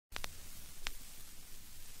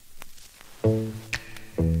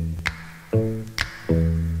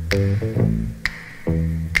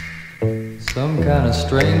kind of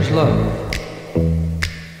strange love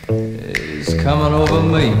is coming over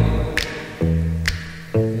me.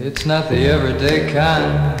 It's not the everyday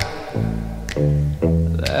kind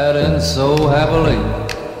that ends so happily.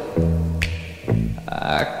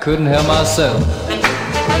 I couldn't help myself.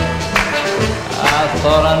 I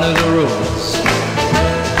thought I knew the rules,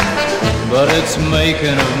 but it's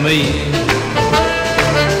making of me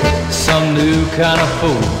some new kind of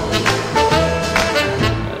fool.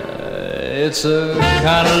 It's a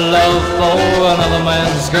kind of love for another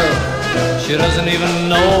man's girl. She doesn't even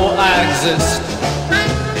know I exist.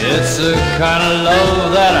 It's a kind of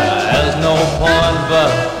love that has no point,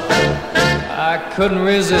 but I couldn't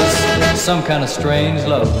resist. Some kind of strange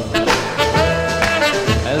love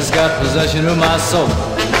has got possession of my soul.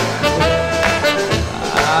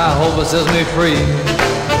 I hope it sets me free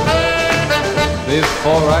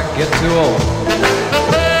before I get too old.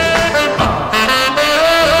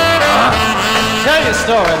 Tell your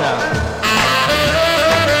story now.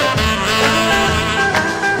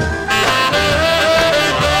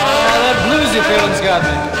 Oh, that bluesy feeling's got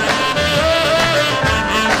me.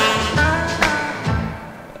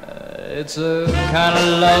 It's a kind of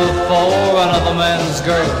love for another man's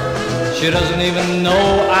girl. She doesn't even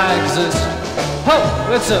know I exist. Oh,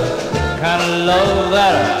 it's a kind of love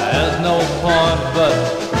that has no point, but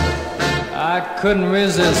I couldn't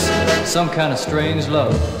resist. Some kind of strange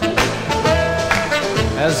love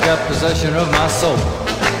has got possession of my soul.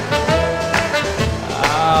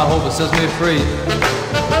 I hope it sets me free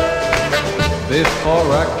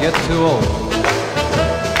before I get too old.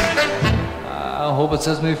 I hope it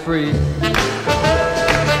sets me free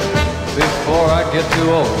before I get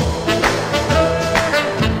too old.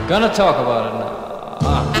 Gonna talk about it now.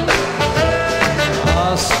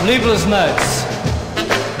 Sleepless nights,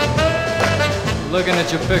 looking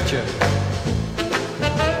at your picture.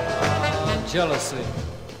 Jealousy,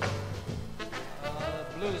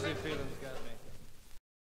 bluesy feeling.